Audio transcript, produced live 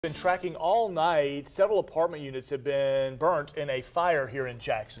Been tracking all night. Several apartment units have been burnt in a fire here in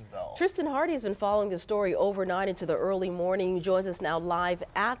Jacksonville. Tristan Hardy has been following the story overnight into the early morning. He joins us now live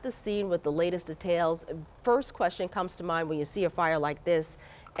at the scene with the latest details. First question comes to mind when you see a fire like this.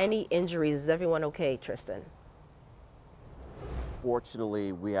 Any injuries? Is everyone okay, Tristan?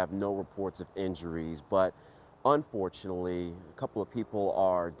 Fortunately, we have no reports of injuries, but unfortunately, a couple of people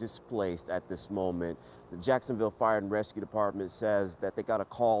are displaced at this moment. The Jacksonville Fire and Rescue Department says that they got a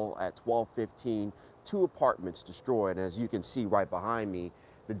call at 12:15, 2 apartments destroyed. And as you can see right behind me,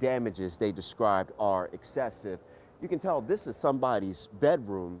 the damages they described are excessive. You can tell this is somebody's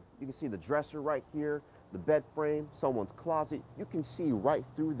bedroom. You can see the dresser right here, the bed frame, someone's closet. You can see right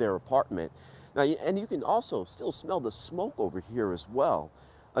through their apartment. Now, and you can also still smell the smoke over here as well.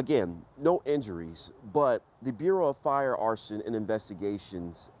 Again, no injuries, but the Bureau of Fire, Arson, and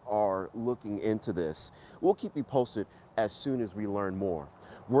Investigations are looking into this. We'll keep you posted as soon as we learn more.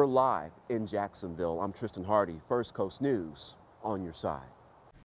 We're live in Jacksonville. I'm Tristan Hardy, First Coast News, on your side.